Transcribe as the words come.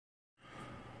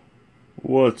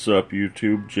What's up,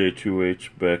 YouTube?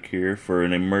 JTwoH back here for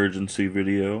an emergency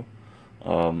video.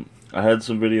 I had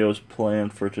some videos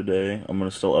planned for today. I'm going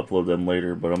to still upload them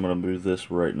later, but I'm going to do this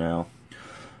right now.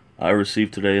 I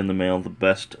received today in the mail the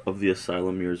best of the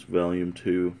Asylum Years Volume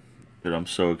 2, and I'm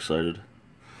so excited.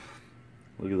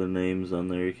 Look at the names on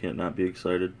there, you can't not be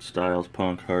excited. Styles,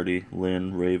 Punk, Hardy,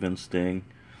 Lynn, Raven, Sting.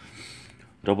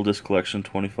 Double disc collection,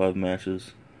 25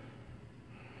 matches.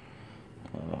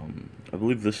 I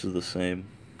believe this is the same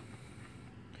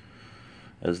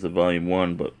as the Volume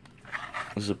 1, but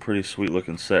this is a pretty sweet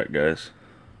looking set, guys.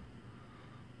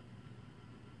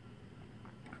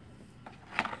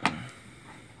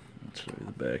 Let's show you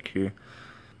the back here.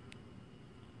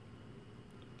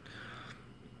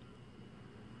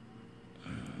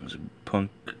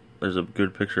 There's a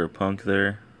good picture of Punk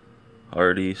there.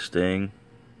 Hardy, Sting.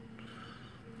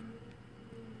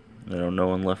 No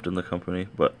one left in the company,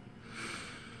 but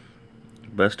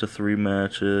best of 3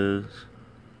 matches.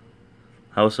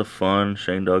 House of Fun,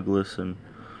 Shane Douglas and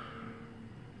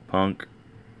Punk.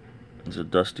 There's a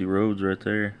Dusty Rhodes right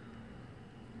there.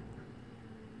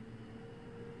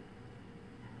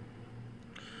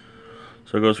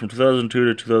 So it goes from 2002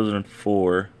 to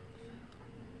 2004.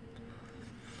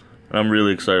 And I'm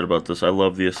really excited about this. I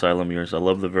love the Asylum Years. I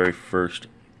love the very first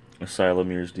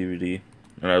Asylum Years DVD.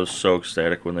 And I was so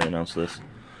ecstatic when they announced this.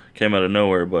 Came out of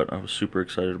nowhere, but I was super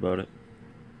excited about it.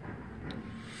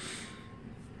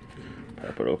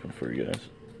 Pop it open for you guys.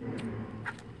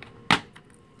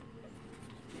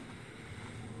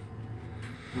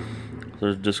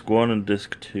 There's disc 1 and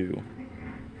disc 2.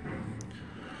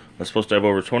 It's supposed to have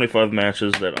over 25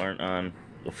 matches that aren't on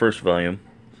the first volume.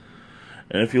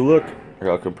 And if you look, here,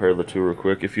 I'll compare the two real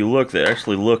quick. If you look, they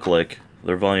actually look like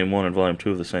they're Volume 1 and Volume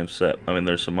 2 of the same set. I mean,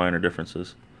 there's some minor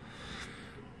differences.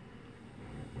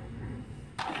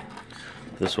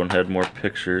 This one had more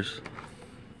pictures.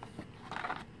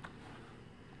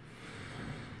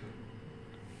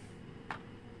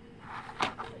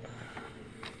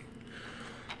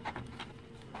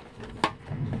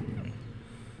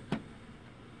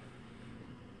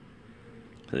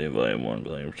 Volume 1,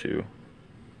 Volume 2.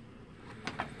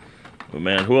 But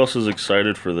man, who else is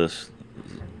excited for this?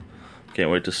 Can't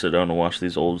wait to sit down and watch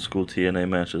these old school TNA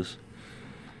matches.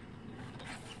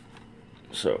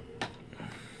 So,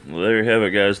 well, there you have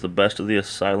it, guys. The best of the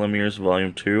Asylum Years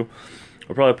Volume 2.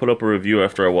 I'll probably put up a review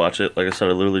after I watch it. Like I said,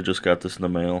 I literally just got this in the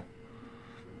mail.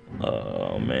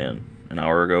 Oh man, an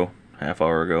hour ago, half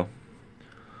hour ago.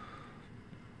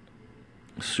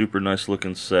 Super nice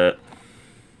looking set.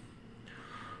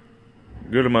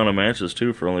 Good amount of matches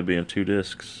too for only being 2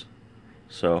 discs.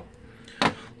 So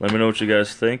let me know what you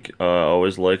guys think.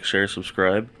 Always like, share,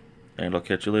 subscribe, and I'll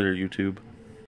catch you later, YouTube.